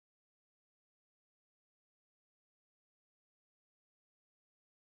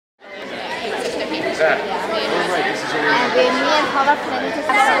that? Oh, right, this is over And me and Paula planning to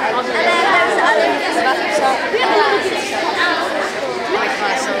and then there's other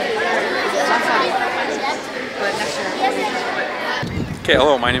Okay,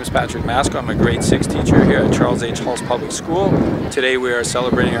 hello, my name is Patrick Masco. I'm a grade 6 teacher here at Charles H. Hulse Public School. Today we are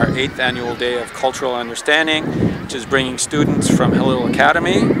celebrating our 8th annual Day of Cultural Understanding, which is bringing students from Hillel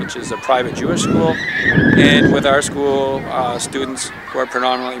Academy, which is a private Jewish school, and with our school, students who are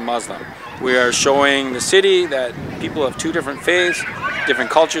predominantly Muslim. We are showing the city that people of two different faiths,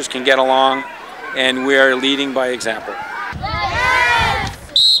 different cultures can get along, and we are leading by example.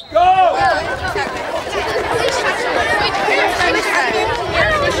 Go!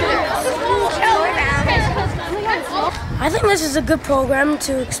 I think this is a good program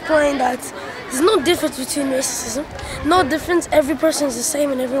to explain that there's no difference between racism. No difference, every person is the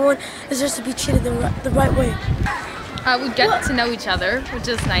same and everyone deserves to be treated the right way. We get to know each other, which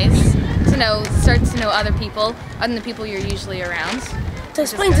is nice. Start to know other people other than the people you're usually around. To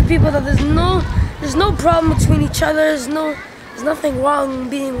explain to people that there's no problem between each other, there's nothing wrong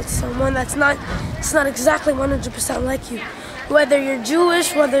being with someone it's not exactly 100% like you. Whether you're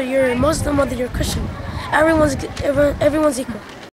Jewish, whether you're Muslim, whether you're Christian, everyone's equal.